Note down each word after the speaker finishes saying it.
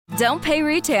Don't pay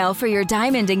retail for your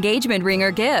diamond engagement ring or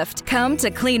gift. Come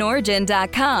to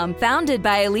CleanOrigin.com. Founded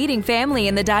by a leading family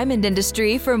in the diamond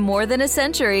industry for more than a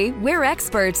century, we're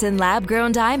experts in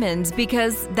lab-grown diamonds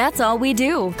because that's all we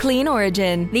do. Clean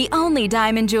Origin, the only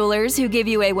diamond jewelers who give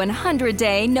you a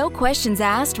 100-day, no questions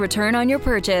asked return on your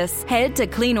purchase. Head to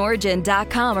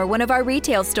CleanOrigin.com or one of our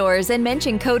retail stores and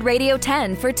mention code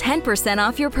Radio10 for 10%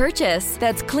 off your purchase.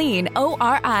 That's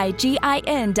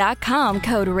CleanOrigin.com,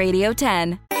 code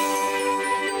Radio10.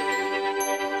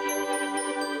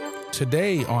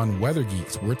 Today on Weather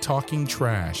Geeks, we're talking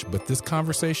trash, but this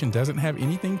conversation doesn't have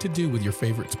anything to do with your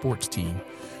favorite sports team.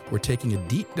 We're taking a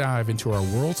deep dive into our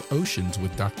world's oceans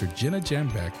with Dr. Jenna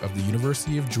Jambeck of the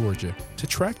University of Georgia to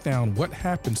track down what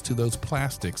happens to those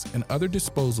plastics and other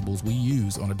disposables we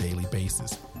use on a daily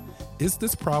basis. Is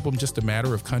this problem just a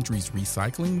matter of countries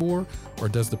recycling more, or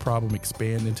does the problem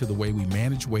expand into the way we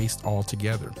manage waste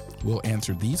altogether? We'll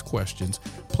answer these questions,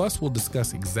 plus we'll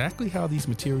discuss exactly how these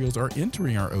materials are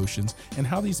entering our oceans and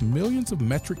how these millions of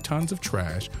metric tons of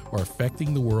trash are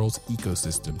affecting the world's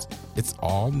ecosystems. It's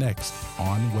all next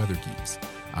on Weather Geeks.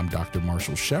 I'm Dr.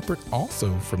 Marshall Shepard,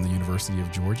 also from the University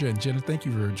of Georgia. And Jenna, thank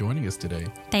you for joining us today.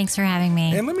 Thanks for having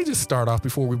me. And let me just start off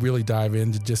before we really dive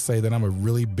in to just say that I'm a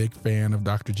really big fan of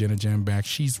Dr. Jenna Jambeck.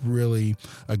 She's really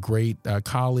a great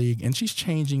colleague, and she's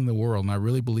changing the world. And I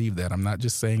really believe that. I'm not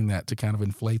just saying that to kind of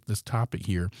inflate this topic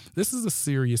here. This is a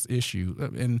serious issue,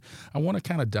 and I want to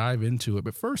kind of dive into it.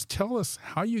 But first, tell us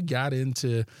how you got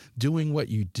into doing what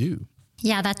you do.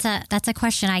 Yeah, that's a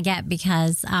question I get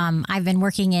because I've been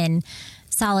working in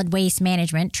solid waste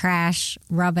management, trash,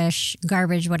 rubbish,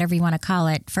 garbage, whatever you want to call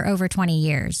it, for over 20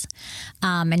 years.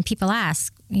 And people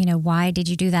ask, why did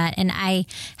you do that? And I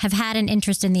have had an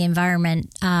interest in the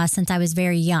environment since I was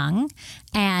very young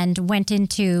and went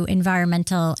into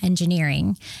environmental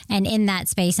engineering. And in that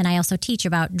space, and I also teach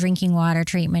about drinking water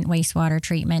treatment, wastewater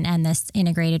treatment, and this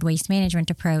integrated waste management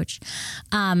approach.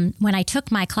 When I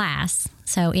took my class,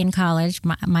 so in college,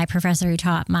 my professor who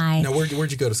taught my... Now,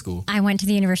 where'd you go to school? I went to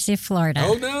the University of Florida.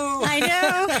 Oh, no. I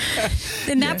know.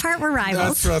 In that part, we're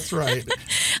rivals. That's right.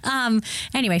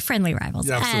 Anyway, friendly rivals.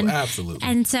 Yeah, absolutely.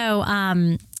 And so...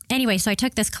 Anyway, so I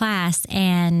took this class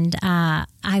and I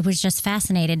was just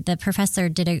fascinated. The professor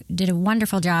did a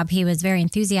wonderful job. He was very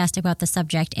enthusiastic about the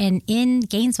subject. And in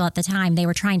Gainesville at the time, they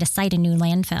were trying to site a new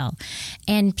landfill.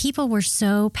 And people were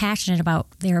so passionate about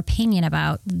their opinion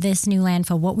about this new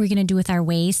landfill, what we're going to do with our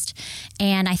waste.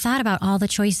 And I thought about all the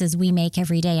choices we make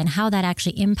every day and how that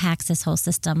actually impacts this whole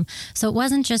system. So it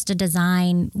wasn't just a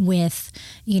design with,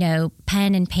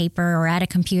 pen and paper or at a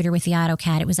computer with the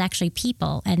AutoCAD. It was actually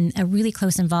people and a really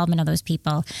close involvement of those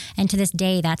people. And to this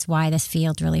day, that's why this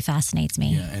field really fascinates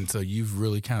me. Yeah, and so you've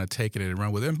really kind of taken it and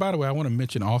run with it. And by the way, I want to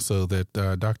mention also that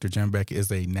Dr. Jambeck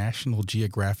is a National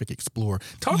Geographic Explorer.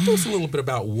 Talk to us a little bit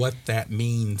about what that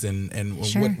means and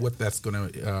Sure. what that's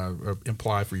going to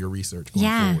imply for your research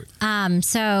going forward.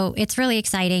 So it's really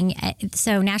exciting.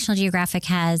 So National Geographic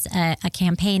has a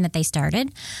campaign that they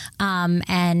started,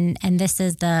 and this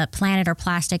is the Planet or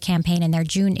Plastic campaign, and their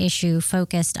June issue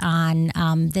focused on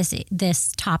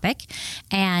this topic,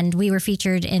 and we were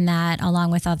featured in that along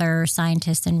with other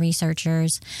scientists and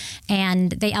researchers.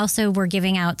 And they also were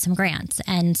giving out some grants,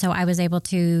 and so I was able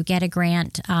to get a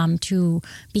grant to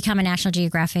become a National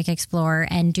Geographic Explorer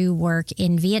and do work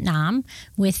in Vietnam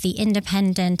with the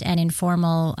independent and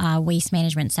informal waste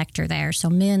management sector there. So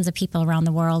millions of people around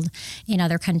the world in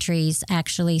other countries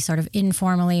actually sort of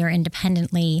informally or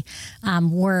independently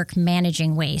work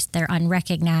managing waste. They're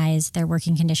unrecognized, their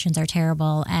working conditions are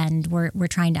terrible, and we're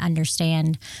trying to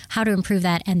understand how to improve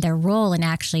that and their role in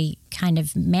actually kind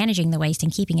of managing the waste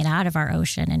and keeping it out of our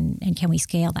ocean, and can we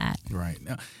scale that? Right.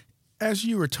 Now, as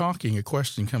you were talking, a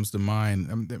question comes to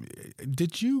mind.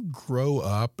 Did you grow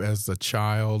up as a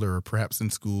child or perhaps in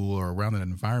school or around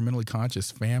an environmentally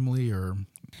conscious family or...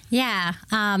 Yeah.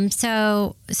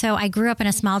 So I grew up in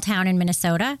a small town in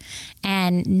Minnesota,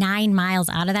 and 9 miles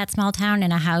out of that small town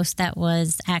in a house that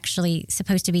was actually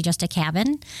supposed to be just a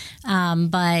cabin.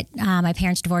 But my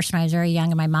parents divorced when I was very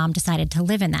young, and my mom decided to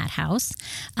live in that house.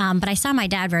 But I saw my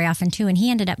dad very often too, and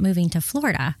he ended up moving to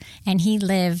Florida, and he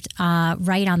lived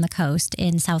right on the coast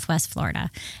in Southwest Florida.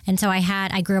 And so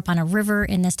I grew up on a river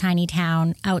in this tiny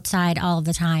town, outside all of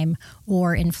the time,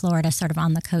 or in Florida, sort of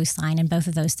on the coastline. And both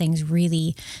of those things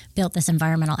really built this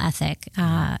environmental ethic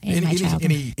in my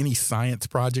childhood. Any science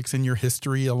projects in your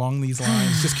history along these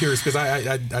lines? Just curious, because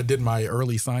I did my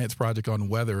early science project on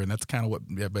weather, and that's kind of what.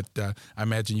 Yeah, but I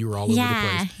imagine you were all over the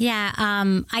place. Yeah,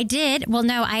 I did. Well,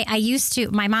 no, I used to.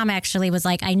 My mom actually was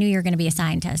like, I knew you were going to be a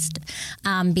scientist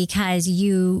because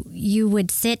you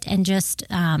would sit and just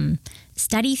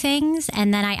study things.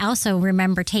 And then I also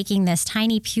remember taking this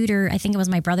tiny pewter, I think it was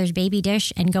my brother's baby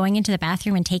dish, and going into the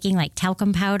bathroom and taking like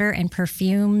talcum powder and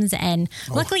perfumes, and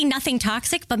luckily nothing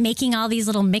toxic, but making all these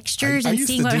little mixtures and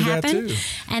seeing what would happen.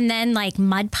 And then like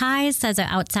mud pies as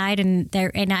outside, and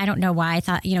I don't know why I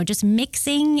thought, just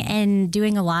mixing and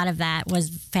doing a lot of that was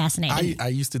fascinating. I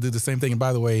used to do the same thing. And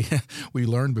by the way, we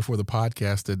learned before the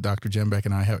podcast that Dr. Jembeck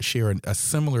and I share a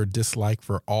similar dislike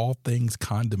for all things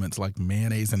condiments like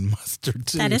mayonnaise and mustard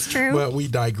too. That is true. But we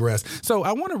digress. So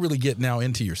I want to really get now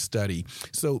into your study.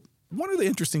 So one of the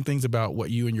interesting things about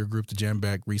what you and your group, the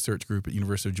Jembeck Research Group at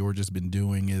University of Georgia, has been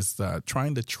doing is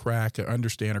trying to track or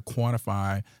understand or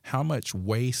quantify how much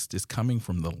waste is coming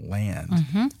from the land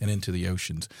and into the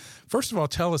oceans. First of all,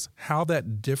 tell us how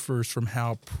that differs from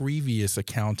how previous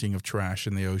accounting of trash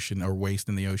in the ocean or waste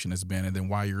in the ocean has been, and then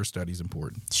why your study is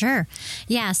important. Sure.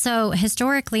 Yeah. So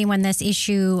historically, when this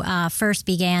issue first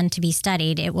began to be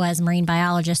studied, it was marine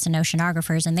biologists and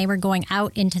oceanographers, and they were going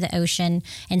out into the ocean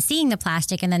and seeing the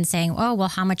plastic and then saying, oh, well,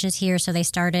 how much is here? So they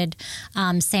started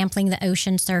sampling the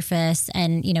ocean surface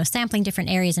and, sampling different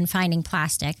areas and finding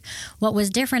plastic. What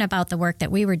was different about the work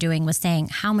that we were doing was saying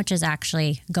how much is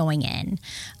actually going in.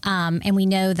 And we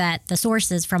know that the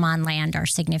sources from on land are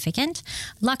significant.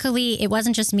 Luckily, it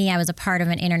wasn't just me. I was a part of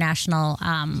an international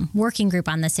working group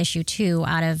on this issue, too,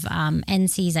 out of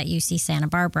NCs at UC Santa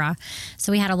Barbara.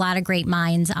 So we had a lot of great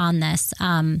minds on this.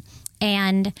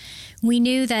 And we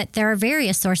knew that there are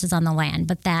various sources on the land,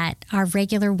 but that our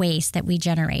regular waste that we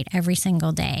generate every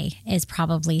single day is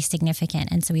probably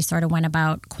significant. And so we sort of went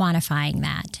about quantifying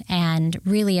that. And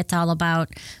really, it's all about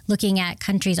looking at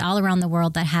countries all around the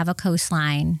world that have a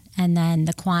coastline, and then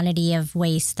the quantity of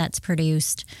waste that's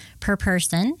produced per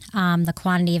person, the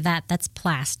quantity of that's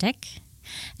plastic.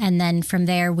 And then from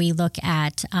there, we look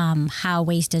at how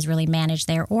waste is really managed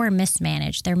there or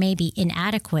mismanaged. There may be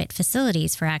inadequate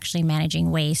facilities for actually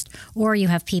managing waste, or you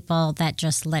have people that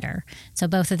just litter. So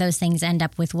both of those things end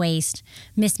up with waste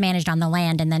mismanaged on the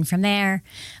land. And then from there,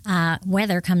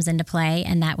 weather comes into play,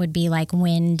 and that would be like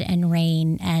wind and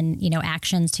rain and,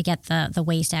 actions to get the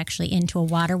waste actually into a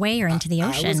waterway or into the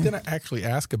ocean. I was going to actually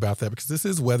ask about that because this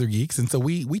is Weather Geeks. And so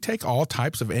we take all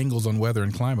types of angles on weather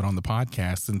and climate on the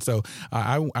podcast. And so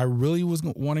I really was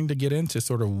wanting to get into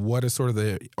sort of what is sort of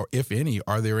or if any,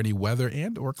 are there any weather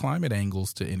and or climate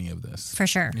angles to any of this? For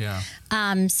sure. Yeah.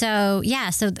 So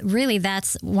really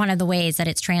that's one of the ways that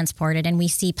it's transported. And we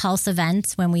see pulse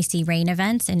events when we see rain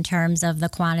events in terms of the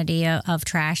quantity of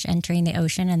trash entering the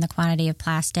ocean and the quantity of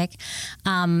plastic.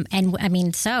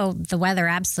 So the weather,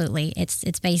 absolutely.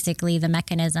 It's basically the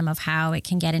mechanism of how it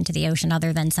can get into the ocean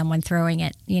other than someone throwing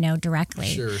it, directly.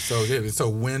 Sure. So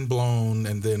wind blown,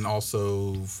 and then also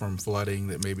from flooding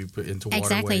that maybe put into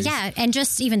waterways. Exactly, yeah. And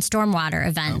just even stormwater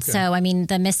events. Okay. So,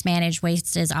 the mismanaged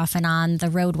waste is often on the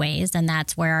roadways, and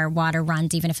that's where our water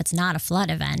runs, even if it's not a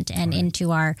flood event, and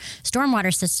into our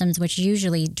stormwater systems, which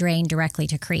usually drain directly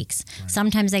to creeks. Right.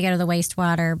 Sometimes they go to the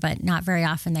wastewater, but not very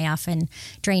often. They often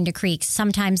drain to creeks.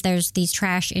 Sometimes there's these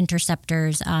trash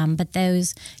interceptors, but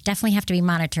those definitely have to be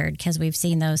monitored because we've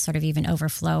seen those sort of even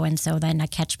overflow, and so then a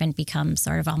catchment becomes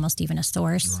sort of almost even a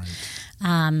source.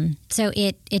 Right. So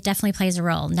it definitely plays a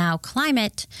role. Now,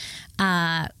 climate,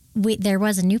 there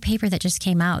was a new paper that just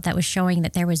came out that was showing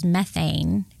that there was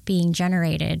methane being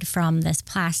generated from this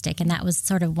plastic, and that was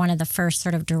sort of one of the first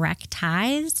sort of direct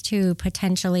ties to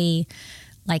potentially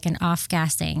like an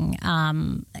off-gassing,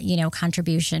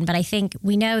 contribution. But I think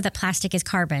we know that plastic is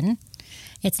carbon.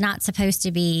 It's not supposed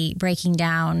to be breaking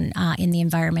down in the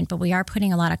environment, but we are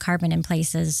putting a lot of carbon in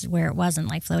places where it wasn't,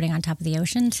 like floating on top of the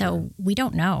ocean. So we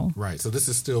don't know. Right. So this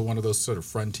is still one of those sort of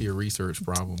frontier research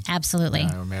problems. Absolutely.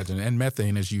 I imagine. And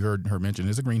methane, as you heard her mention,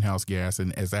 is a greenhouse gas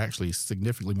and is actually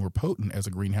significantly more potent as a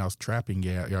greenhouse trapping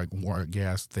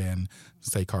gas than,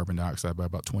 say, carbon dioxide by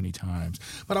about 20 times.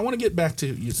 But I want to get back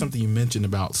to something you mentioned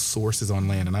about sources on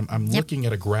land. And I'm looking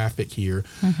at a graphic here,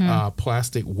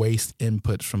 plastic waste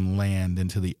inputs from land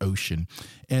into the ocean.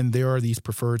 And there are these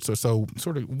preferred, so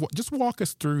sort of just walk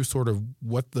us through sort of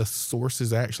what the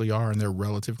sources actually are and their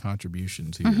relative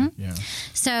contributions here. Mm-hmm. Yeah.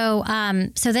 So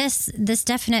this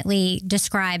definitely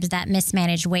describes that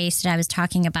mismanaged waste that I was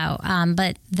talking about.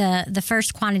 But the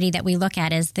first quantity that we look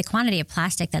at is the quantity of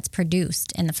plastic that's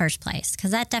produced in the first place,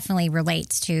 because that definitely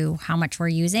relates to how much we're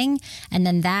using, and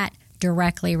then that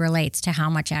directly relates to how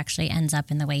much actually ends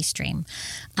up in the waste stream.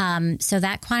 So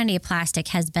that quantity of plastic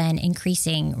has been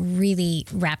increasing really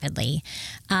rapidly.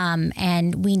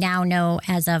 And we now know,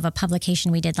 as of a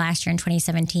publication we did last year in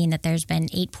 2017, that there's been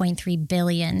 8.3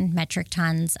 billion metric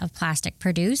tons of plastic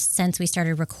produced since we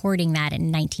started recording that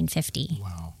in 1950.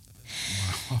 Wow.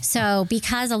 So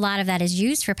because a lot of that is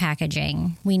used for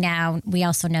packaging, we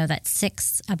also know that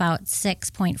about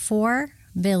 6.4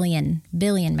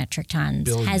 billion metric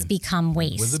tons has become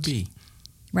waste. With a B.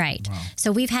 Right. Wow.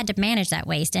 So we've had to manage that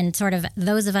waste, and sort of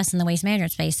those of us in the waste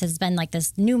management space has been like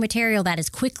this new material that has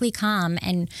quickly come,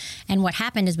 and what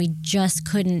happened is we just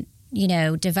couldn't,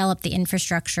 develop the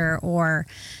infrastructure or,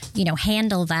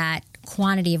 handle that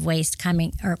quantity of waste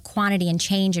coming, or quantity and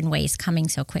change in waste coming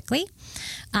so quickly.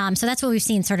 So that's what we've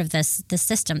seen, sort of this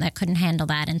system that couldn't handle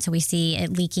that. And so we see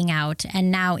it leaking out.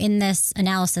 And now in this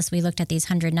analysis, we looked at these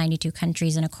 192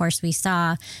 countries. And of course, we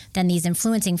saw then these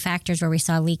influencing factors where we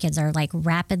saw leakage are like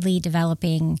rapidly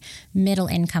developing middle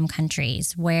income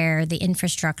countries where the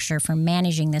infrastructure for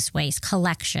managing this waste,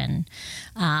 collection,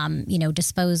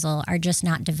 disposal are just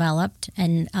not developed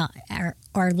and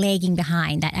are lagging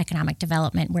behind that economic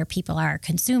development where people are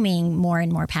consuming more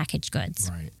and more packaged goods.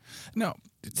 Right. Now,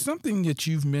 something that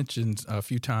you've mentioned a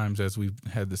few times as we've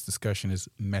had this discussion is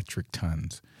metric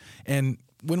tons. And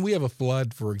when we have a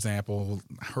flood, for example,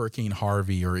 Hurricane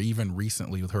Harvey, or even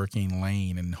recently with Hurricane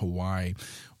Lane in Hawaii,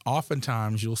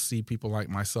 oftentimes you'll see people like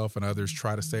myself and others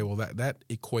try to say, well, that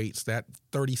equates, that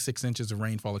 36 inches of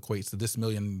rainfall equates to this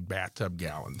million bathtub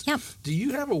gallons. Yep. Do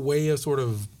you have a way of sort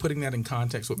of putting that in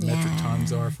context, what metric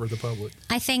tons are for the public?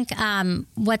 I think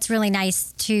what's really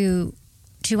nice to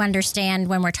understand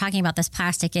when we're talking about this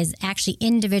plastic is actually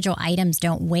individual items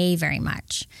don't weigh very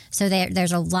much. So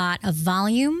there's a lot of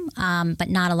volume, but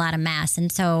not a lot of mass.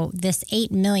 And so this 8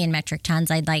 million metric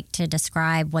tons, I'd like to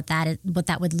describe what that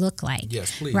would look like.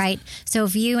 Yes, please. Right? So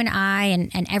if you and I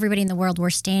and everybody in the world were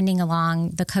standing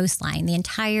along the coastline, the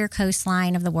entire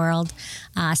coastline of the world,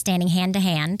 standing hand to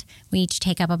hand, we each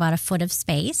take up about a foot of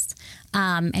space.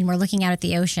 And we're looking out at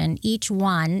the ocean. Each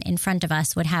one in front of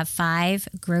us would have 5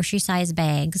 grocery-sized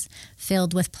bags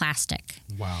filled with plastic.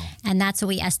 Wow. And that's what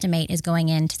we estimate is going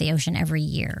into the ocean every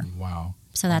year. Wow.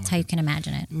 So that's how you can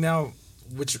imagine it. Now,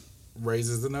 which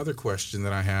raises another question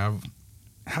that I have.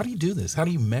 How do you do this? How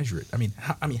do you measure it?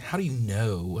 How do you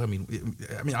know? I mean,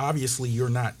 obviously you're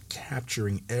not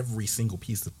capturing every single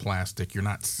piece of plastic. You're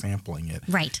not sampling it.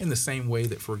 Right. In the same way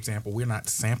that, for example, we're not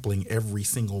sampling every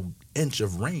single inch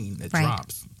of rain that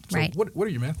drops. So right. What are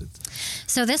your methods?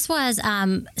 So this was,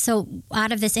 so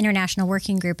out of this international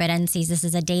working group at NCEAS, this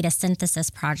is a data synthesis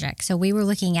project. So we were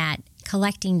looking at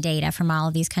collecting data from all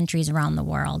of these countries around the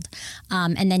world,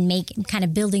 and then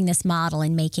building this model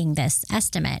and making this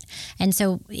estimate. And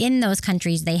so in those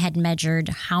countries, they had measured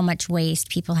how much waste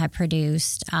people had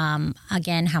produced,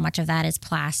 again, how much of that is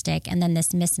plastic, and then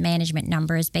this mismanagement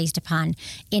number is based upon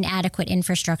inadequate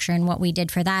infrastructure. And what we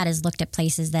did for that is looked at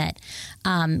places that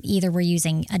either were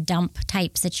using a dump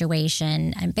type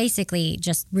situation and basically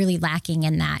just really lacking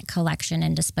in that collection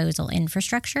and disposal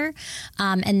infrastructure.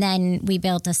 And then we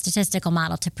built a statistical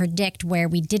model to predict where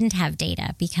we didn't have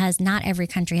data, because not every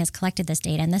country has collected this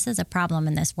data. And this is a problem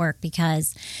in this work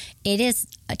because it is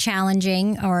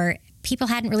challenging, or people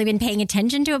hadn't really been paying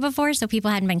attention to it before, so people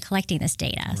hadn't been collecting this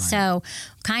data. Right. So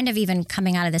kind of even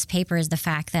coming out of this paper is the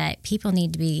fact that people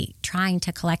need to be trying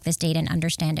to collect this data and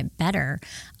understand it better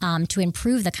to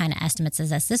improve the kind of estimates as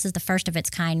this. This is the first of its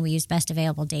kind. We use best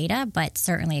available data, but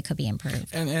certainly it could be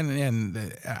improved. And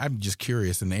I'm just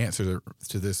curious, and the answer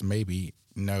to this may be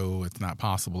no, it's not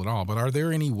possible at all. But are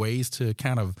there any ways to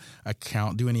kind of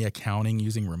do any accounting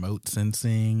using remote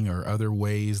sensing or other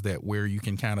ways where you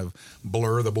can kind of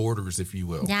blur the borders, if you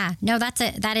will? Yeah, no,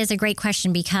 that is a great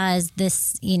question, because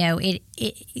this,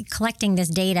 collecting this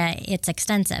data, it's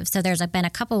extensive. So there's been a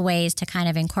couple ways to kind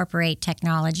of incorporate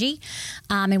technology,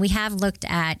 and we have looked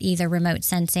at either remote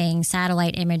sensing,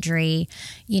 satellite imagery,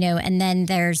 and then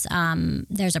there's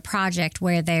a project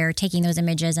where they're taking those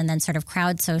images and then sort of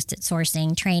crowdsourcing,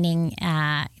 training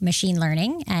machine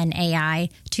learning and AI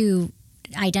to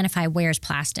identify where's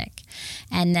plastic.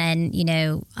 And then,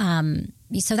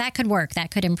 so that could work.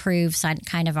 That could improve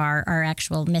kind of our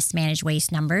actual mismanaged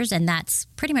waste numbers. And that's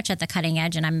pretty much at the cutting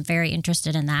edge, and I'm very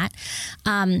interested in that.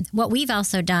 What we've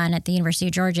also done at the University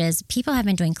of Georgia is people have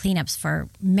been doing cleanups for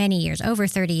many years, over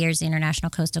 30 years. The International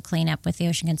Coastal Cleanup with the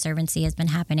Ocean Conservancy has been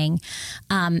happening.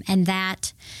 And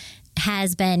that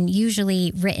has been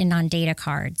usually written on data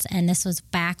cards. And this was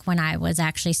back when I was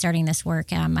actually starting this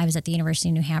work. I was at the University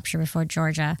of New Hampshire before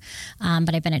Georgia,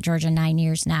 but I've been at Georgia 9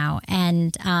 years now.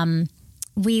 And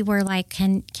we were like,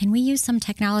 can we use some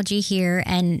technology here?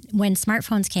 And when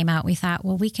smartphones came out, we thought,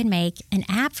 well, we can make an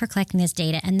app for collecting this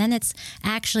data, and then it's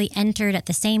actually entered at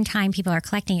the same time people are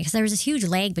collecting it, because there was this huge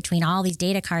lag between all these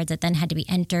data cards that then had to be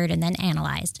entered and then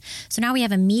analyzed. So now we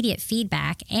have immediate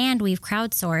feedback, and we've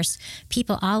crowdsourced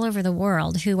people all over the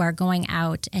world who are going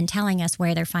out and telling us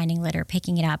where they're finding litter,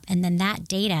 picking it up, and then that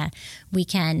data we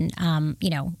can,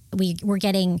 we're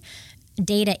getting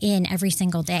data in every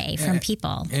single day from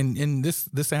people. And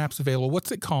this app's available.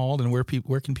 What's it called, and where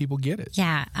can people get it?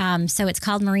 Yeah, so it's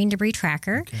called Marine Debris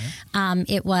Tracker. Okay.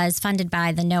 It was funded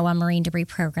by the NOAA Marine Debris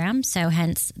Program, so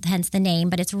hence the name.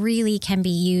 But it's really can be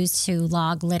used to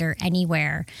log litter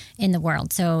anywhere in the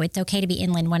world. So it's okay to be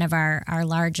inland. One of our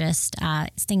largest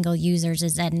single users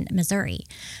is in Missouri,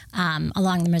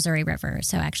 along the Missouri River.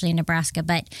 So actually in Nebraska,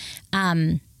 but.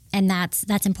 And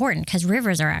that's important, because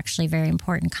rivers are actually very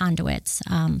important conduits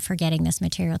for getting this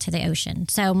material to the ocean.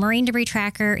 So Marine Debris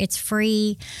Tracker, it's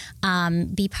free.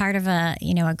 Be part of a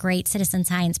great citizen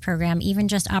science program. Even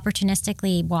just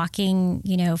opportunistically walking,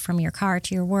 from your car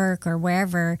to your work or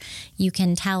wherever, you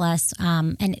can tell us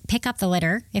and pick up the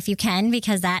litter if you can,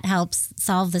 because that helps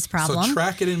solve this problem. So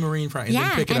track it in Marine Tracker. And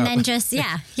then pick it and up. then just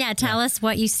tell us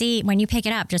what you see when you pick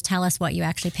it up. Just tell us what you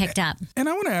actually picked up. And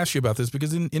I want to ask you about this,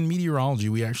 because in meteorology,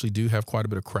 we actually do have quite a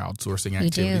bit of crowdsourcing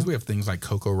activities. We have things like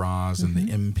CocoRa's and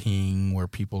the MPing, where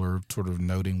people are sort of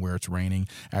noting where it's raining.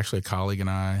 Actually, a colleague and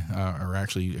I are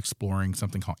actually exploring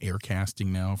something called air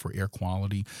casting now for air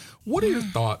quality. What are your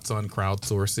thoughts on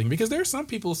crowdsourcing? Because there are some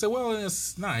people who say, well,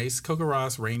 it's nice,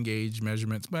 CocoRa's rain gauge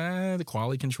measurements, but the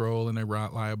quality control and the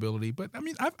liability. But I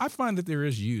mean, I find that there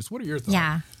is use. What are your thoughts?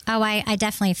 Yeah. Oh, I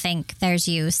definitely think there's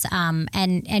use.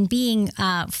 And being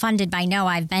funded by NOAA,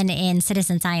 I've been in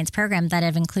citizen science programs that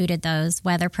have included those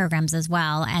weather programs as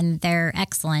well, and they're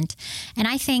excellent. And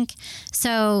I think,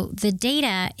 so the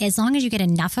data, as long as you get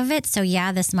enough of it, so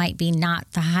this might be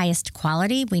not the highest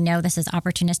quality. We know this is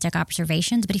opportunistic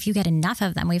observations, but if you get enough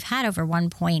of them, we've had over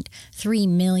 1.3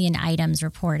 million items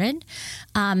reported,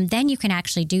 then you can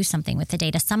actually do something with the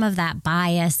data. Some of that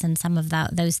bias and some of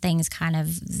those things kind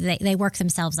of, they work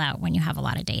themselves out when you have a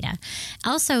lot of data.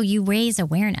 Also, you raise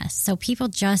awareness. So people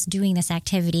just doing this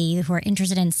activity who are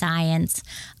interested in science,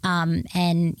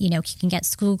 and you can get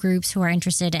school groups who are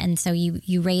interested, and so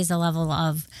you raise a level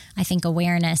of, I think,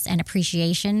 awareness and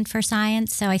appreciation for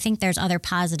science. So I think there's other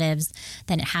positives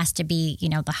than it has to be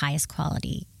the highest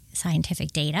quality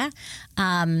scientific data.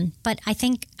 But I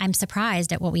think I'm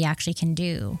surprised at what we actually can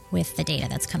do with the data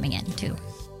that's coming in too.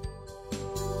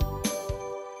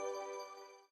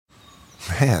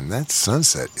 Man, that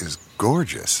sunset is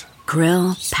gorgeous.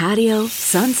 Grill, patio,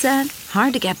 sunset.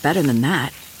 Hard to get better than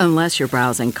that. Unless you're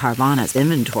browsing Carvana's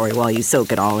inventory while you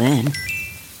soak it all in.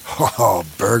 Oh,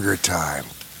 burger time.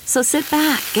 So sit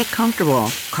back, get comfortable.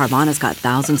 Carvana's got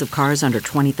thousands of cars under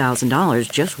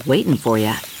 $20,000 just waiting for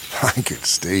you. I could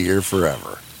stay here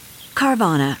forever.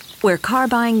 Carvana, where car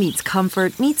buying meets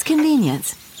comfort meets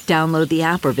convenience. Download the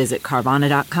app or visit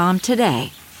Carvana.com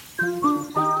today.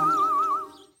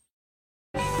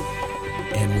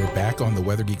 And we're back on the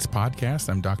Weather Geeks podcast.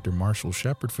 I'm Dr. Marshall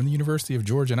Shepard from the University of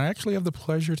Georgia, and I actually have the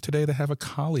pleasure today to have a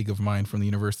colleague of mine from the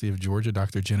University of Georgia,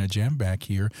 Dr. Jenna Jambeck,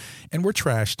 here. And we're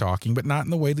trash talking, but not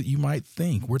in the way that you might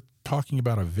think. We're talking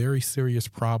about a very serious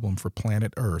problem for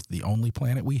planet Earth, the only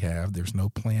planet we have. There's no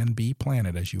plan B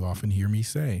planet, as you often hear me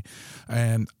say.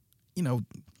 And,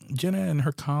 Jenna and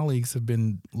her colleagues have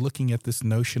been looking at this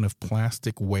notion of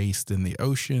plastic waste in the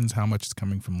oceans, how much is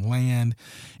coming from land.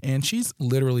 And she's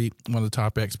literally one of the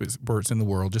top experts in the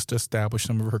world, just to establish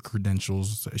some of her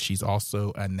credentials. She's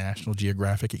also a National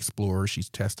Geographic explorer. She's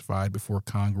testified before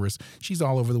Congress. She's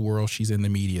all over the world. She's in the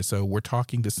media. So we're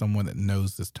talking to someone that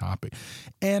knows this topic.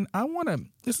 And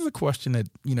this is a question that,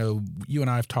 you and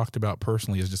I have talked about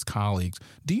personally as just colleagues.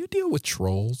 Do you deal with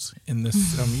trolls in this?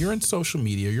 You're in social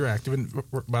media. You're active. And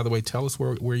by the way, tell us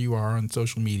where you are on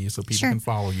social media so people can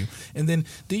follow you. And then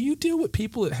do you deal with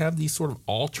people that have these sort of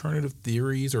alternative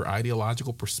theories or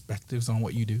ideological perspectives on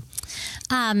what you do?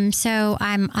 So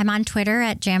I'm on Twitter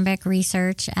at Jambeck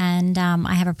Research, and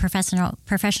I have a professional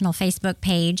Facebook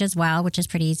page as well, which is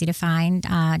pretty easy to find,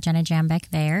 Jenna Jambeck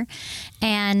there.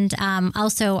 And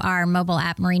also our mobile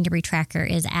app, Marine Debris Tracker,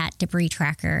 is at Debris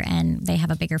Tracker, and they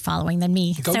have a bigger following than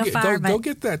me so far. Go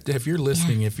get that if you're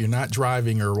listening, if you're not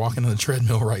driving or walking on the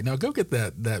treadmill right now, go get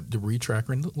that Debris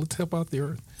Tracker and let's help out the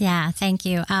Earth. Yeah, thank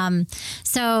you.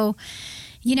 So,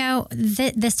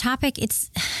 this topic,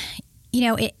 it's,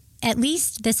 at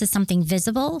least this is something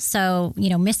visible. So,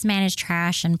 mismanaged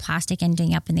trash and plastic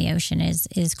ending up in the ocean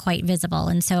is quite visible.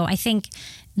 And so I think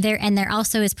There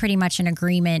also is pretty much an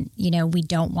agreement, we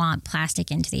don't want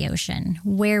plastic into the ocean.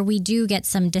 Where we do get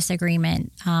some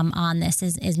disagreement on this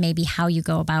is maybe how you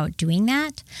go about doing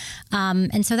that.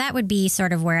 And so that would be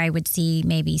sort of where I would see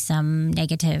maybe some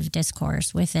negative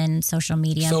discourse within social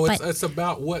media. So it's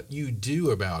about what you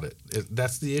do about it.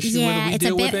 That's the issue we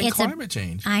deal with in climate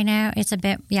change. I know. It's a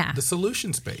bit, The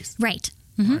solution space. Right.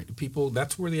 Mm-hmm. Right. People,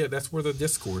 that's where the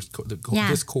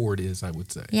discord is, I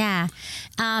would say. Yeah.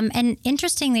 And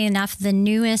interestingly enough, the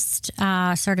newest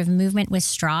sort of movement with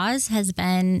straws has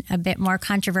been a bit more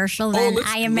controversial than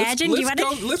I imagined. You want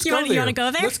to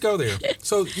go there? Let's go there.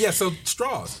 So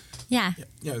straws. Yeah.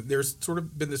 There's sort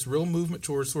of been this real movement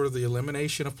towards sort of the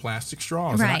elimination of plastic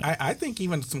straws. Right. And I think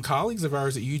even some colleagues of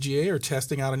ours at UGA are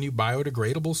testing out a new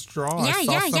biodegradable straw.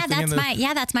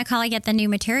 That's my colleague at the New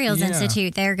Materials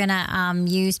Institute. They're going to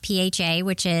use PHA,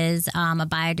 which is a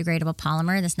biodegradable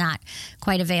polymer that's not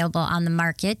quite available on the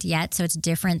market yet. So it's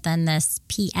different than this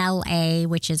PLA,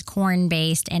 which is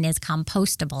corn-based and is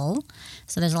compostable.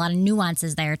 So there's a lot of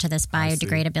nuances there to this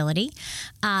biodegradability.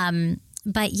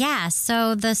 But yeah,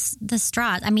 so the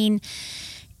straws,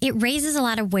 it raises a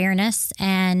lot of awareness,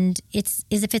 and it's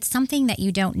as if it's something that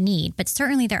you don't need. But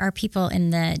certainly there are people in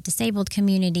the disabled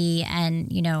community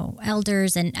and,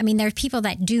 elders. And there are people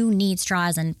that do need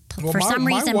straws. And for some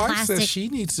reason, my wife plastic. says she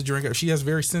needs to drink it. She has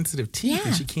very sensitive teeth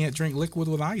and she can't drink liquid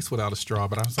with ice without a straw.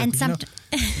 But I was like,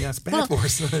 it's bad for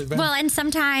us. Well, and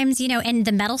sometimes, and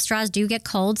the metal straws do get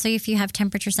cold. So if you have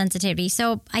temperature sensitivity.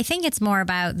 So I think it's more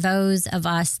about those of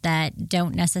us that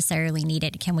don't necessarily need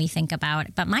it. Can we think about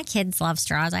it? But my kids love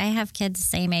straws. I have kids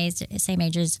same age as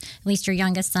at least your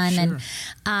youngest son. Sure.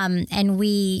 And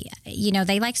we,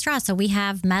 they like straws. So we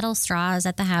have metal straws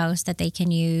at the house that they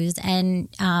can use. And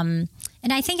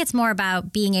I think it's more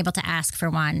about being able to ask for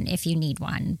one if you need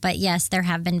one. But yes, there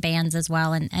have been bans as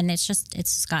well. And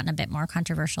it's gotten a bit more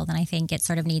controversial than I think it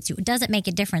sort of needs to. Does it make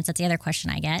a difference? That's the other question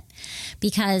I get.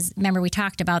 Because remember, we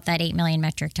talked about that 8 million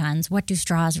metric tons. What do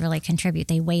straws really contribute?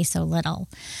 They weigh so little.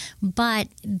 But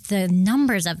the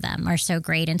numbers of them are so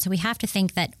great. And so we have to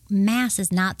think that mass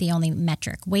is not the only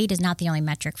metric. Weight is not the only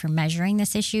metric for measuring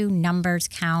this issue. Numbers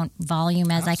count, volume,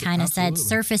 as I kind of said,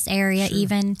 surface area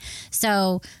even.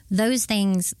 So those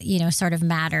things, sort of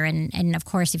matter. And of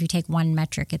course, if you take one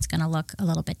metric, it's going to look a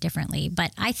little bit differently.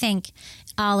 But I think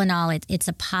all in all, it's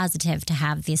a positive to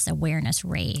have this awareness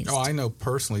raised. Oh, I know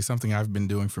personally something I've been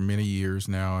doing for many years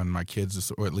now, and my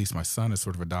kids, or at least my son, has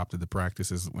sort of adopted the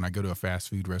practice, is when I go to a fast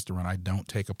food restaurant, I don't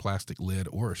take a plastic lid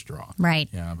or a straw. Right.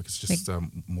 Yeah, because it's just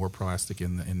more plastic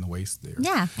in the waste there.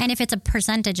 Yeah, and if it's a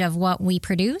percentage of what we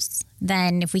produce,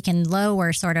 then if we can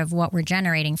lower sort of what we're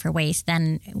generating for waste,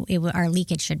 then our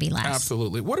leakage should be less.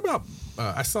 Absolutely. What about,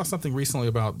 I saw something recently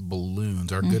about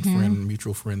balloons. Our good friend,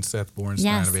 mutual friend Seth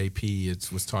Bornstein of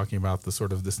AP was talking about the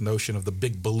sort of this notion of the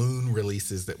big balloon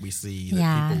releases that we see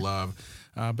that people love.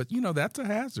 But, that's a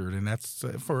hazard, and that's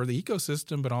for the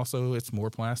ecosystem, but also it's more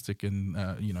plastic and,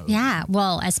 Yeah,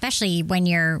 well, especially when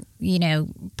you're,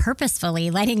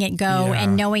 purposefully letting it go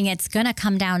and knowing it's going to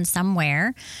come down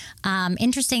somewhere.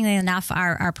 Interestingly enough,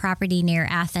 our property near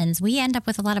Athens, we end up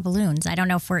with a lot of balloons. I don't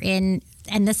know if we're in...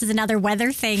 And this is another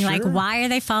weather thing. Sure. Like, why are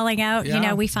they falling out?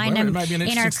 Yeah. We find them it might be an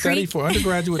in our study creek. For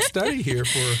undergraduate study here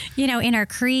for in our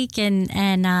creek.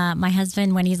 And my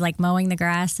husband, when he's like mowing the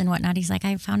grass and whatnot, he's like,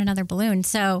 I found another balloon.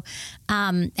 So,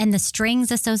 and the strings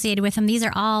associated with them, these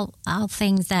are all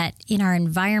things that in our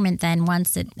environment then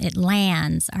once it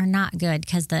lands are not good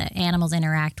because the animals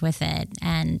interact with it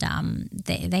and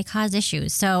they cause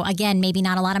issues. So again, maybe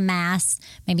not a lot of mass.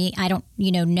 Maybe I don't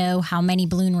know how many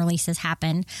balloon releases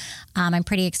happen. I'm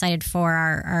pretty excited for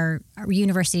our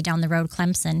university down the road,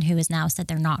 Clemson, who has now said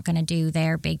they're not going to do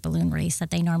their big balloon release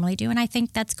that they normally do. And I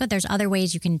think that's good. There's other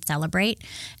ways you can celebrate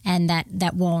and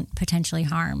that won't potentially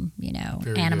harm,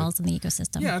 animals in the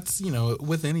ecosystem. Yeah, it's,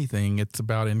 with anything, it's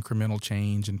about incremental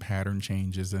change and pattern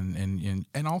changes and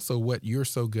also what you're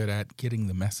so good at, getting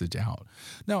the message out.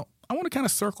 Now, I want to kind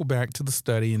of circle back to the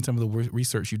study and some of the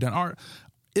research you've done.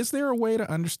 Is there a way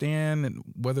to understand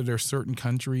whether there are certain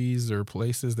countries or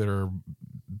places that are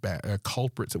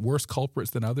worse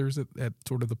culprits than others at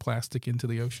sort of the plastic into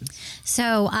the ocean?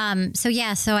 So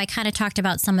I kind of talked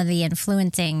about some of the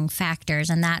influencing factors,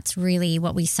 and that's really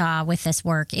what we saw with this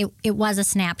work. It was a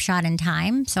snapshot in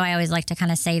time. So I always like to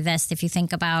kind of say this, if you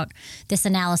think about this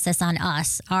analysis on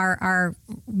us, our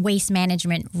waste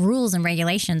management rules and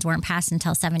regulations weren't passed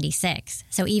until 1976.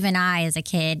 So even I, as a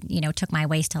kid, took my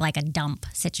waste to like a dump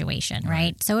situation,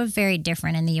 right? So it's very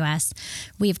different in the U.S.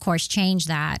 We, of course, changed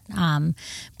that.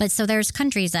 But so there's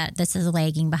countries that this is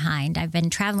lagging behind. I've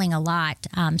been traveling a lot.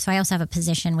 So I also have a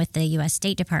position with the U.S.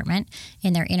 State Department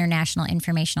in their International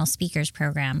Informational Speakers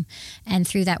Program. And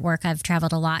through that work, I've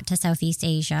traveled a lot to Southeast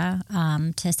Asia,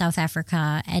 to South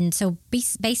Africa. And so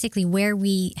basically where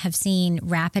we have seen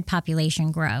rapid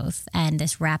population growth and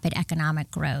this rapid economic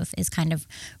growth is kind of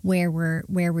where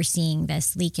we're seeing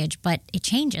this leakage. But it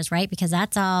changes, right? Because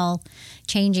that's all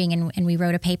changing. And we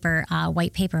wrote a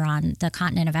white paper on the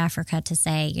continent of Africa to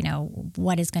say, you know,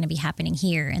 what is going to be happening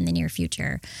here in the near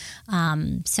future.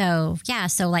 So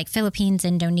like Philippines,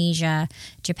 Indonesia,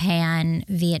 Japan,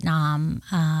 Vietnam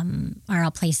are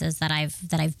all places that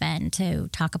I've been to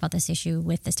talk about this issue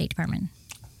with the State Department.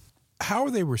 How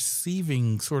are they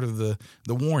receiving sort of the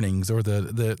warnings or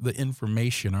the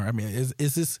information? Or I mean,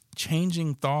 is this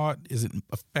changing thought? Is it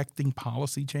affecting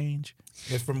policy change?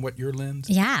 From what your lens?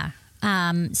 Yeah.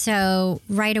 So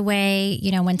right away,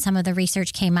 you know, when some of the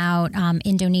research came out,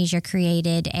 Indonesia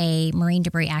created a marine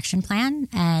debris action plan,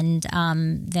 and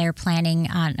they're planning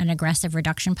on an aggressive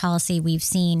reduction policy. We've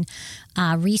seen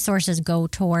resources go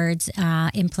towards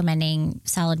implementing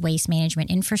solid waste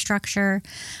management infrastructure.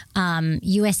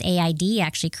 USAID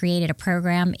actually created a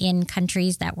program in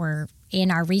countries that were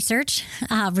in our research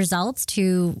results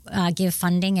to give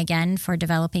funding again for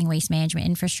developing waste management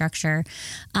infrastructure.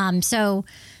 So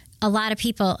a lot of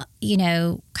people, you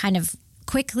know, kind of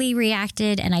quickly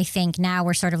reacted. And I think now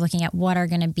we're sort of looking at what are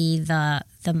going to be the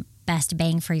best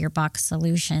bang for your buck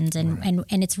solutions. And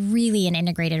it's really an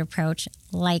integrated approach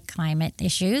like climate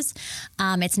issues.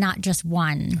 It's not just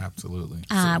one. Absolutely.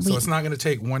 So it's not going to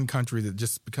take one country that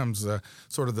just becomes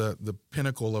sort of the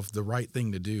pinnacle of the right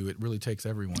thing to do. It really takes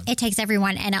everyone. It takes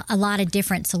everyone and a lot of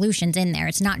different solutions in there.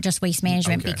 It's not just waste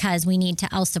management because we need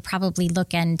to also probably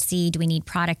look and see, do we need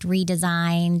product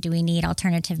redesign? Do we need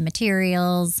alternative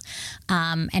materials?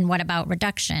 And what about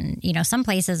reduction? You know, some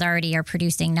places already are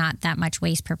producing not that much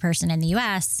waste per person. In the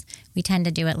U.S., we tend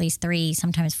to do at least 3,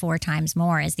 sometimes 4 times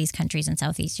more as these countries in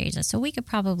Southeast Asia. So we could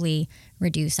probably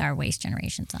reduce our waste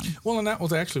generation some. Well, and that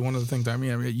was actually one of the things. I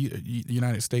mean, the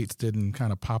United States didn't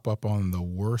kind of pop up on the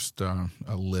worst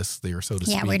list there, so to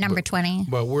speak. Yeah, we're number 20.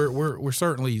 But we're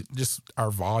certainly just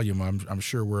our volume. I'm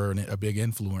sure we're a big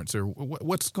influencer.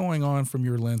 What's going on from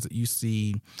your lens that you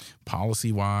see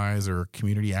policy wise or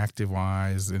community active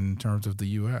wise in terms of the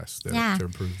U.S. to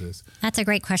improve this? That's a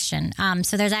great question.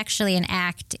 So there's actually an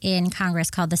act in Congress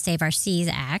called the Save Our Seas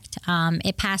Act.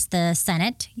 It passed the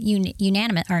Senate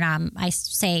unanimous, or I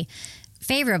say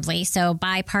favorably, so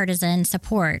bipartisan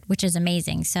support, which is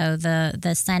amazing. So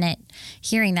the Senate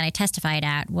hearing that I testified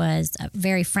at was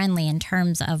very friendly in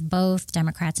terms of both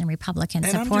Democrats and Republicans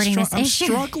supporting this issue.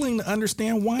 I'm struggling to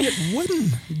understand why it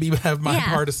wouldn't have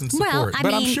bipartisan support.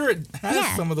 But I'm sure it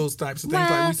has some of those types of things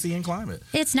like we see in climate.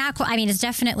 It's not. I mean, it's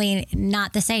definitely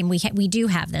not the same. We do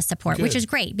have this support, which is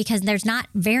great because there's not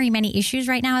very many issues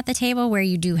right now at the table where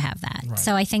you do have that. Right.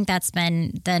 So I think that's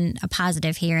been then a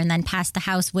positive here, and then passed the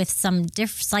House with some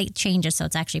slight changes, so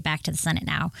it's actually back to the Senate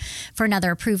now for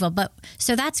another approval. But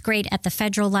so that's great at the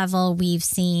federal level. We've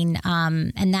seen,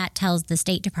 and that tells the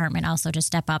State Department also to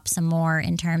step up some more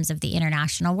in terms of the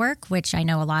international work, which I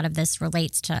know a lot of this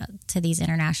relates to these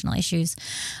international issues.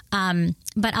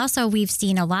 But also we've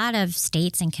seen a lot of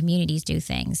states and communities do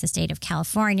things. The state of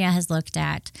California has looked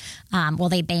at,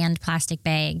 they banned plastic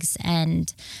bags,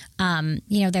 and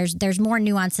there's more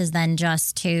nuances than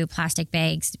just to plastic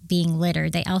bags being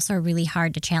littered. They also are really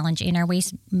hard to challenge in our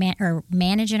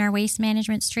manage in our waste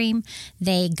management stream.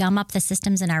 They gum up the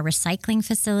systems in our recycling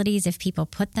facilities if people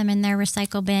put them in their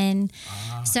recycle bin.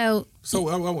 So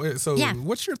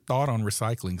what's your thought on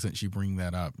recycling since you bring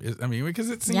that up? I mean,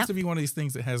 because it seems to be one of these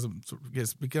things that has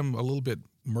become a little bit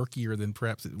murkier than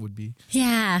perhaps it would be.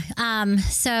 Yeah. And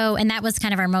that was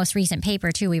kind of our most recent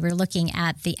paper too. We were looking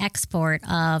at the export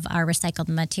of our recycled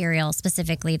material,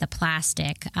 specifically the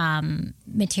plastic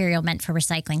material meant for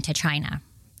recycling to China.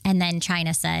 And then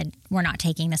China said, we're not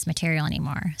taking this material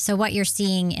anymore. So what you're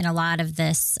seeing in a lot of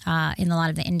this, in a lot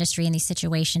of the industry in these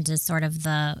situations is sort of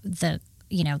the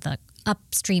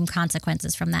upstream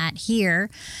consequences from that here.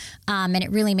 And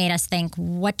it really made us think,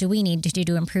 what do we need to do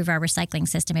to improve our recycling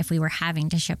system if we were having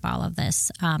to ship all of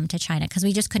this to China? Because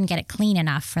we just couldn't get it clean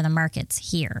enough for the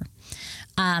markets here.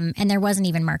 And there wasn't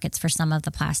even markets for some of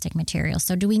the plastic materials.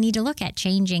 So do we need to look at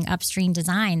changing upstream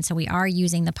design so we are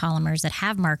using the polymers that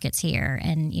have markets here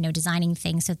and, designing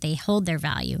things so that they hold their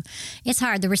value? It's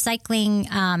hard. The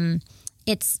recycling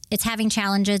it's having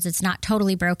challenges. It's not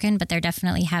totally broken, but they're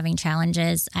definitely having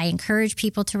challenges. I encourage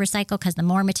people to recycle because the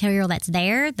more material that's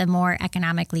there, the more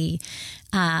economically,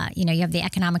 you have the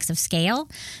economics of scale.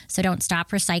 So don't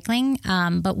stop recycling.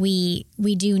 But we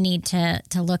do need to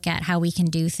look at how we can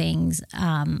do things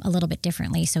a little bit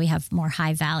differently so we have more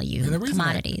high value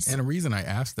commodities. And the reason I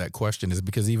asked that question is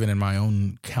because even in my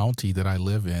own county that I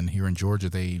live in here in Georgia,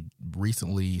 they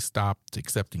recently stopped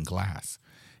accepting glass.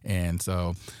 And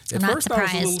so at first I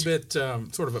was a little bit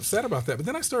sort of upset about that, but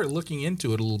then I started looking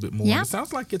into it a little bit more. Yeah. It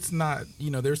sounds like it's not,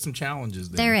 there's some challenges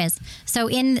there. There is. So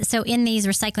in these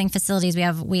recycling facilities,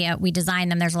 we design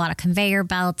them. There's a lot of conveyor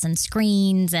belts and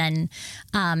screens, and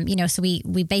so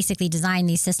we basically design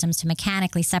these systems to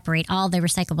mechanically separate all the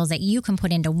recyclables that you can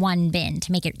put into one bin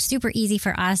to make it super easy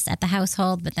for us at the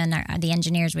household. But then the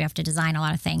engineers, we have to design a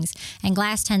lot of things. And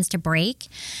glass tends to break,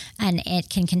 and it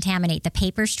can contaminate the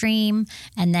paper stream.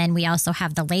 And then we also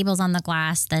have the labels on the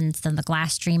glass. Then the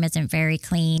glass stream isn't very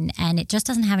clean, and it just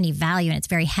doesn't have any value, and it's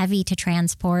very heavy to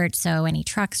transport. So any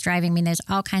trucks driving, there's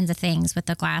all kinds of things with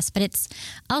the glass. But it's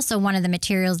also one of the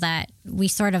materials that we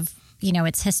sort of,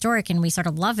 it's historic, and we sort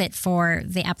of love it for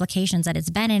the applications that it's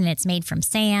been in. It's made from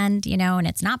sand, and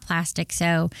it's not plastic.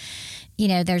 So,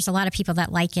 there's a lot of people that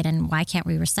like it, and why can't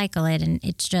we recycle it? And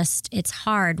it's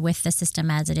hard with the system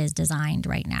as it is designed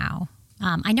right now.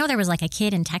 I know there was like a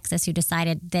kid in Texas who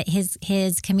decided that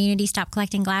his community stopped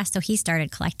collecting glass, so he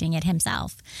started collecting it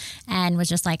himself and was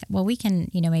just like, well, we can,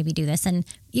 maybe do this. And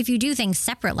if you do things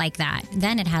separate like that,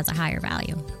 then it has a higher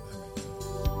value.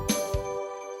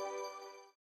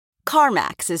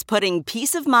 CarMax is putting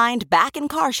peace of mind back in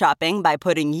car shopping by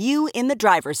putting you in the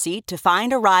driver's seat to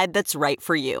find a ride that's right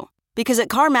for you. Because at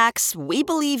CarMax, we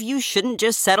believe you shouldn't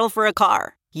just settle for a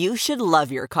car. You should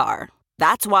love your car.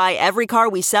 That's why every car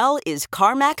we sell is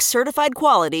CarMax certified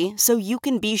quality, so you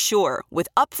can be sure with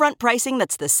upfront pricing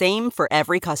that's the same for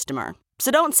every customer. So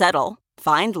don't settle.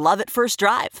 Find love at first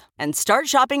drive and start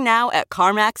shopping now at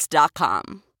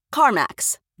CarMax.com.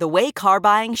 CarMax, the way car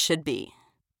buying should be.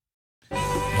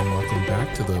 And welcome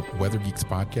back to the Weather Geeks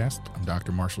podcast. I'm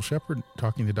Dr. Marshall Shepard,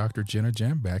 talking to Dr. Jenna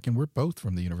Jambeck, and we're both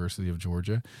from the University of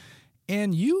Georgia.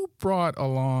 And you brought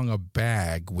along a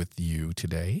bag with you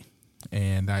today.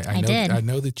 And I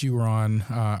know that you were on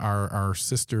our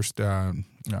sister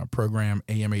program,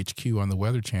 AMHQ, on the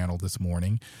Weather Channel this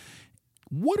morning.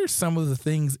 What are some of the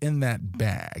things in that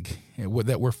bag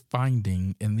that we're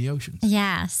finding in the oceans?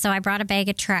 Yeah, so I brought a bag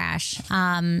of trash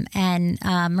and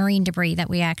marine debris that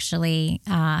we actually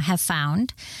have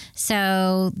found.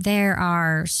 So there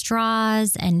are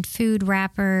straws and food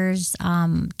wrappers,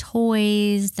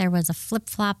 toys. There was a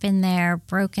flip-flop in there,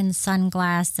 broken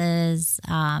sunglasses,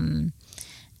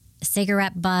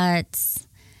 cigarette butts,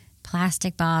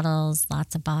 plastic bottles,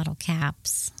 lots of bottle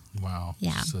caps. Wow.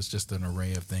 Yeah. So it's just an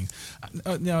array of things.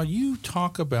 Now, you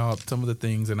talk about some of the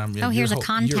things, and here's a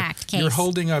contact case.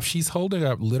 She's holding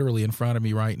up literally in front of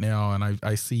me right now, and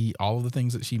I see all of the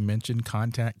things that she mentioned: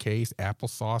 contact case,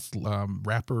 applesauce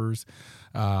wrappers,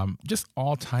 just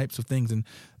all types of things. And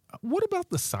what about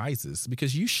the sizes?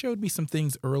 Because you showed me some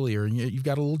things earlier, and you've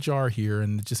got a little jar here,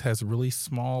 and it just has really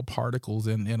small particles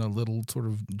in a little sort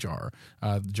of jar.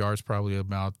 The jar is probably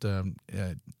about an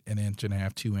inch and a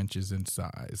half, 2 inches in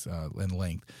size and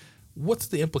length. What's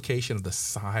the implication of the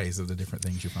size of the different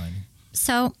things you're finding?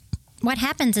 So what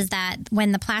happens is that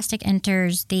when the plastic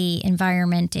enters the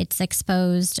environment, it's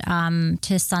exposed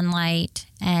to sunlight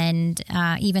and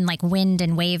even like wind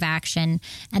and wave action.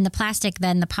 And the plastic,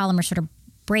 then the polymer sort of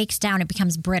breaks down, it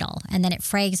becomes brittle, and then it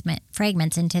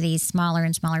fragments into these smaller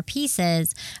and smaller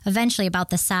pieces. Eventually, about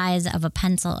the size of a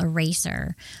pencil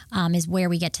eraser is where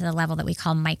we get to the level that we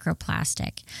call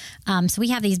microplastic. So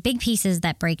we have these big pieces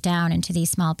that break down into these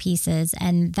small pieces,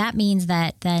 and that means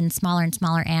that then smaller and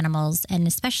smaller animals, and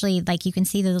especially like you can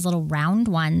see those little round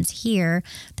ones here,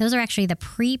 those are actually the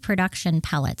pre-production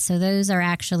pellets. So those are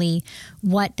actually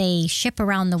what they ship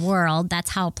around the world. That's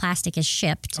how plastic is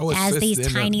shipped as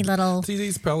these tiny little... See,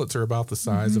 these pellets are about the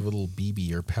size of a little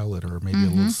BB or pellet, or maybe a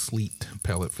little sleet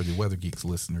pellet for the Weather Geeks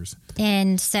listeners.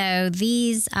 And so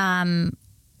these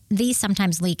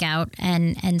sometimes leak out,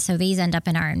 and so these end up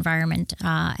in our environment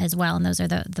as well. And those are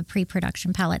the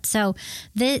pre-production pellets. So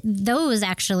those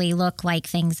actually look like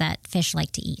things that fish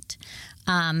like to eat.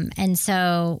 And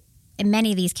so in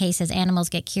many of these cases, animals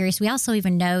get curious. We also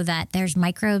even know that there's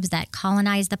microbes that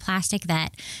colonize the plastic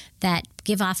that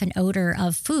give off an odor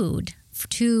of food.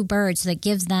 to birds, so that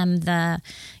gives them the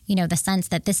sense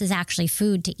that this is actually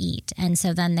food to eat. And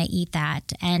so then they eat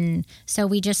that. And so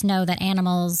we just know that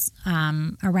animals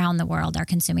around the world are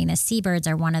consuming this. Seabirds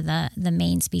are one of the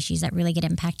main species that really get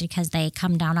impacted because they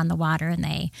come down on the water and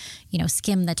they,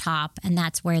 skim the top. And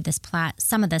that's where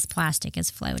some of this plastic is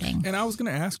floating. And I was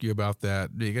going to ask you about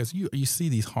that because you see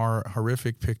these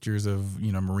horrific pictures of,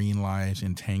 marine life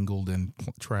entangled in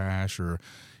trash or,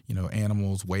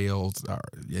 animals, whales are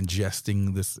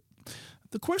ingesting this.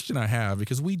 The question I have,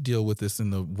 because we deal with this in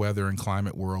the weather and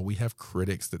climate world, we have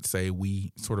critics that say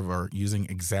we sort of are using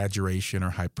exaggeration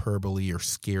or hyperbole or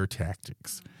scare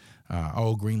tactics.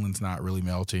 Greenland's not really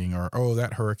melting, or,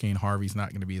 that Hurricane Harvey's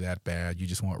not going to be that bad. You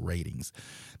just want ratings.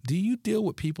 Do you deal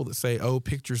with people that say,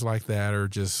 pictures like that are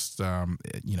just,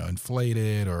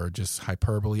 inflated or just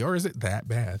hyperbole, or is it that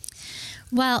bad?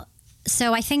 Well,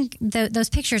 so I think those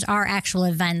pictures are actual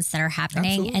events that are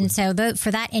happening. Absolutely. And so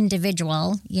for that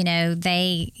individual,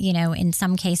 they, in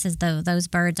some cases, those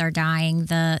birds are dying.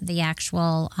 The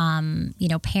actual,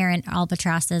 parent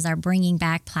albatrosses are bringing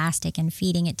back plastic and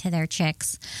feeding it to their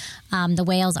chicks. The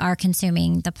whales are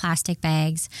consuming the plastic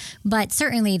bags. But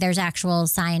certainly there's actual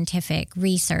scientific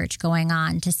research going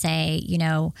on to say,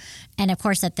 and of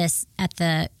course at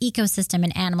the ecosystem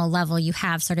and animal level, you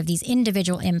have sort of these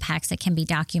individual impacts that can be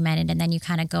documented. And then you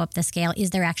kind of go up the scale.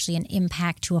 Is there actually an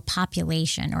impact to a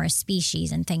population or a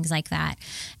species and things like that?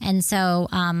 And so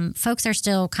folks are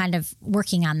still kind of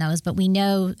working on those. But we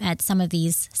know at some of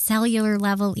these cellular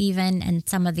level even and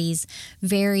some of these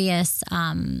various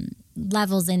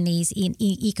levels in these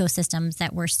ecosystems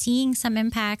that we're seeing some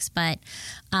impacts. But,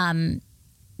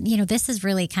 this is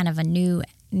really kind of a new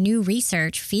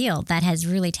research field that has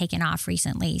really taken off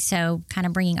recently. So kind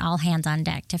of bringing all hands on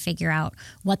deck to figure out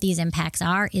what these impacts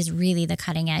are is really the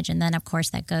cutting edge. And then, of course,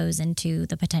 that goes into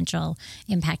the potential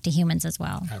impact to humans as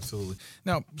well. Absolutely.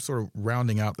 Now, sort of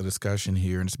rounding out the discussion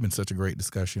here, and it's been such a great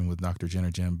discussion with Dr.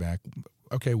 Jenna Jembec.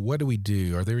 Okay, what do we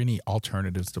do? Are there any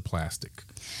alternatives to plastic?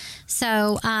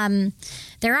 So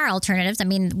there are alternatives. I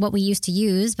mean, what we used to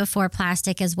use before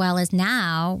plastic as well as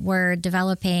now, we're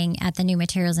developing at the New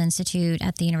Materials Institute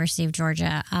at the University of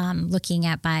Georgia, looking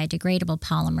at biodegradable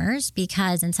polymers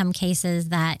because in some cases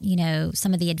that,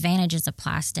 some of the advantages of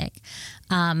plastic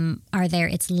are there.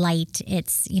 It's light,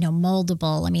 it's,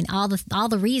 moldable. I mean, all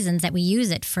the reasons that we use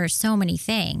it for so many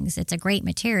things. It's a great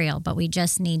material, but we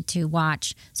just need to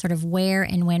watch sort of where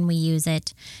and when we use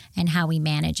it and how we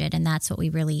manage it. And that's what we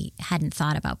really hadn't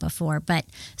thought about before. But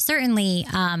certainly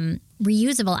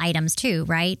reusable items too,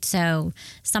 right? So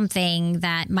something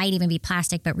that might even be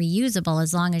plastic but reusable,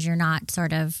 as long as you're not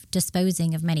sort of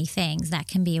disposing of many things, that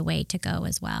can be a way to go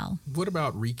as well. What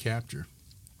about recapture?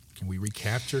 Can we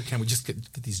recapture? Can we just get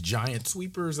these giant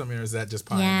sweepers? I mean, or is that just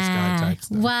pie in the sky type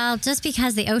stuff? Well, just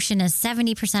because the ocean is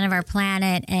 70% of our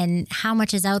planet and how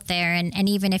much is out there, and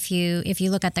even if you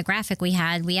look at the graphic we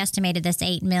estimated this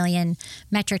 8 million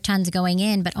metric tons going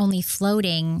in, but only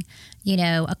floating,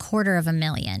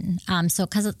 250,000. So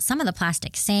because some of the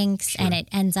plastic sinks Sure. and it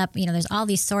ends up, there's all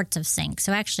these sorts of sinks.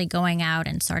 So actually going out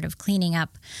and sort of cleaning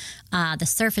up the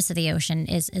surface of the ocean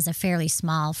is a fairly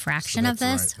small fraction of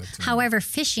this. Right. However,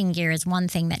 fishing gear is one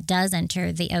thing that does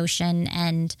enter the ocean,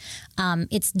 and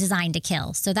it's designed to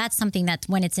kill. So that's something that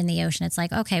when it's in the ocean, it's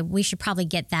like, okay, we should probably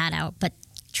get that out. But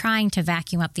trying to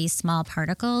vacuum up these small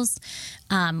particles,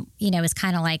 is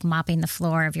kind of like mopping the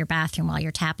floor of your bathroom while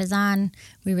your tap is on.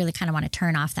 We really kind of want to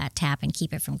turn off that tap and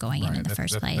keep it from going in the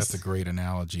first place. That's a great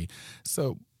analogy.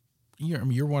 So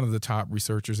you're one of the top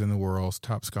researchers in the world,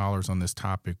 top scholars on this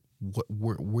topic.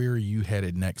 Where are you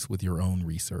headed next with your own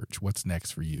research? What's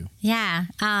next for you? Yeah.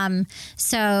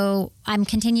 So I'm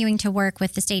continuing to work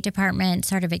with the State Department,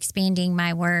 sort of expanding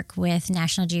my work with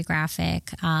National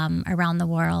Geographic around the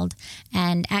world,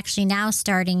 and actually now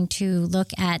starting to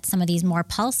look at some of these more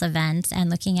pulse events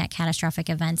and looking at catastrophic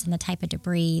events and the type of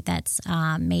debris that's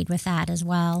made with that as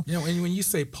well. And when you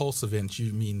say pulse events,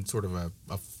 you mean sort of a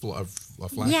flash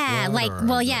yeah,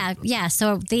 flood?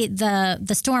 So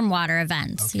the stormwater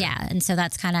events, Okay. yeah, and so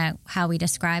that's kind of how we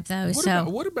describe those.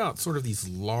 What about sort of these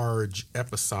large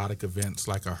episodic events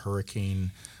like a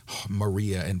Hurricane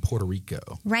Maria in Puerto Rico?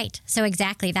 Right. So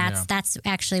exactly. That's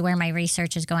actually where my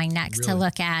research is going next to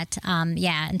look at.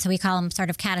 And so we call them sort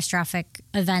of catastrophic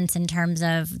events in terms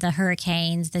of the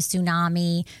hurricanes, the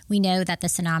tsunami. We know that the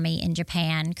tsunami in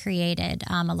Japan created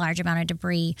a large amount of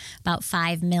debris, about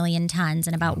 5 million tons,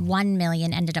 and about 1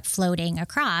 million ended up floating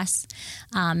across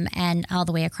and all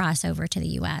the way across over to the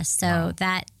U.S. So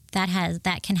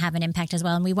that can have an impact as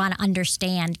well. And we want to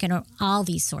understand all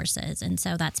these sources. And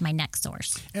so that's my next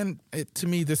source. And to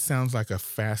me, this sounds like a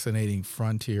fascinating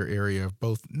frontier area of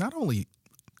both not only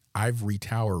ivory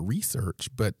tower research,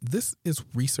 but this is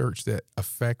research that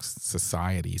affects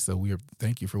society. So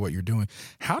thank you for what you're doing.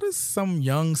 How does some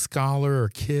young scholar or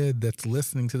kid that's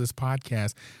listening to this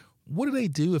podcast, what do they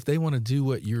do if they want to do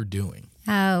what you're doing?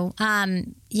 Oh,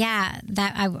 yeah,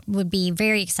 that would be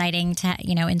very exciting to,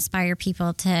 inspire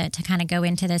people to kind of go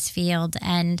into this field.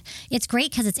 And it's great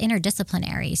because it's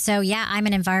interdisciplinary. So, yeah, I'm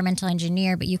an environmental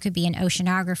engineer, but you could be an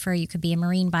oceanographer, you could be a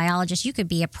marine biologist, you could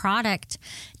be a product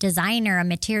designer, a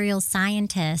materials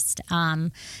scientist,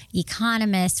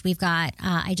 economist. We've got,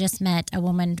 I just met a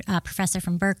woman, professor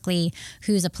from Berkeley,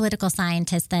 who's a political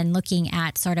scientist, then looking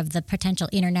at sort of the potential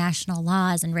international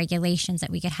laws and regulations that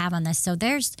we could have on this. So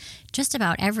there's just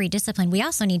about every discipline. We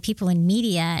also need people in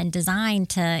media and design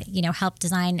to, help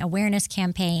design awareness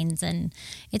campaigns. And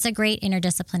it's a great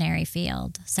interdisciplinary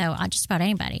field. So just about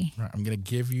anybody. Right. I'm going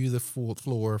to give you the full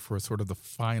floor for sort of the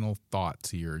final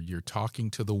thoughts here. You're talking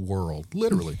to the world,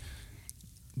 literally.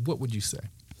 What would you say?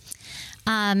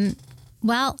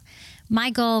 Well, my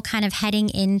goal kind of heading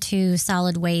into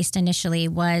solid waste initially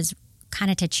was kind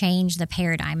of to change the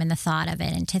paradigm and the thought of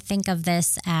it, and to think of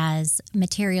this as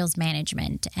materials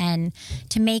management, and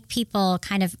to make people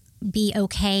kind of be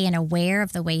okay and aware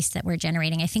of the waste that we're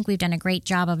generating. I think we've done a great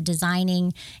job of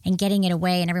designing and getting it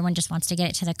away, and everyone just wants to get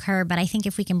it to the curb. But I think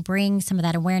if we can bring some of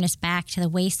that awareness back to the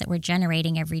waste that we're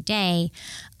generating every day,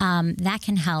 that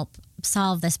can help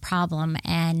solve this problem,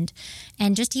 and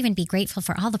just even be grateful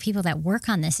for all the people that work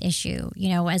on this issue.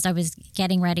 As I was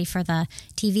getting ready for the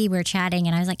TV, we were chatting,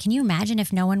 and I was like, can you imagine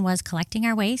if no one was collecting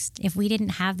our waste, if we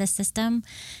didn't have this system,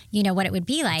 what it would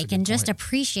be like? And just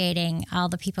appreciating all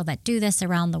the people that do this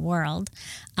around the world,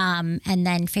 and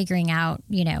then figuring out,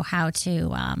 how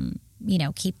to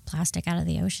keep plastic out of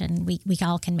the ocean. We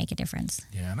all can make a difference.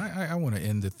 Yeah, and I want to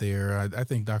end it there. I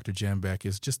think Dr. Jembec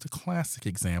is just a classic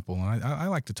example, and I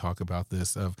like to talk about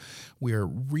this, of where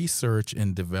research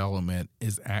and development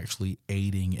is actually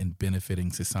aiding and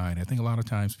benefiting society. I think a lot of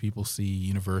times people see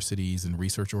universities and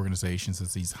research organizations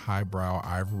as these highbrow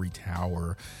ivory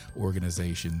tower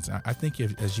organizations. I think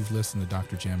as you've listened to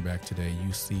Dr. Jembec today,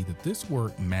 you see that this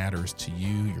work matters to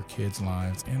you, your kids'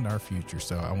 lives, and our future.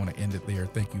 So I want to end it there.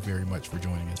 Thank you very much for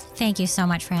joining us. Thank you so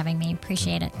much for having me.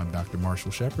 Appreciate it. I'm Dr.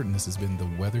 Marshall Shepard, and this has been the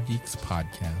Weather Geeks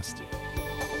Podcast.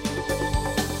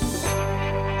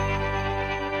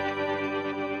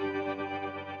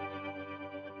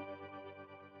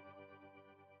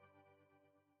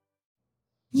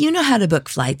 You know how to book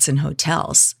flights and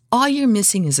hotels. All you're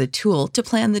missing is a tool to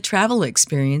plan the travel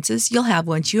experiences you'll have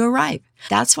once you arrive.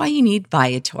 That's why you need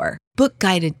Viator. Book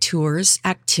guided tours,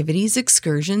 activities,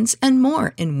 excursions, and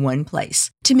more in one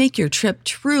place to make your trip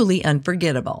truly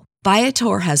unforgettable.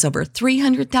 Viator has over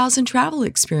 300,000 travel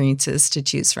experiences to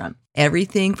choose from.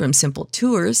 Everything from simple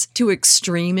tours to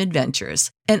extreme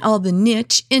adventures, and all the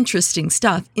niche, interesting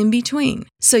stuff in between.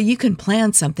 So you can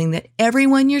plan something that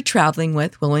everyone you're traveling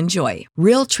with will enjoy.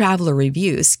 Real traveler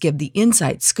reviews give the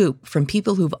inside scoop from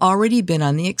people who've already been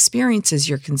on the experiences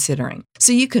you're considering.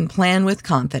 So you can plan with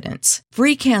confidence.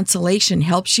 Free cancellation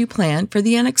helps you plan for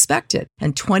the unexpected.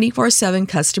 And 24/7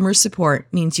 customer support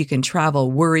means you can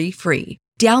travel worry-free.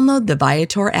 Download the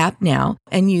Viator app now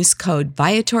and use code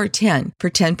Viator10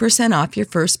 for 10% off your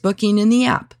first booking in the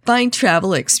app. Find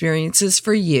travel experiences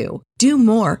for you. Do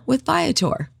more with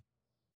Viator.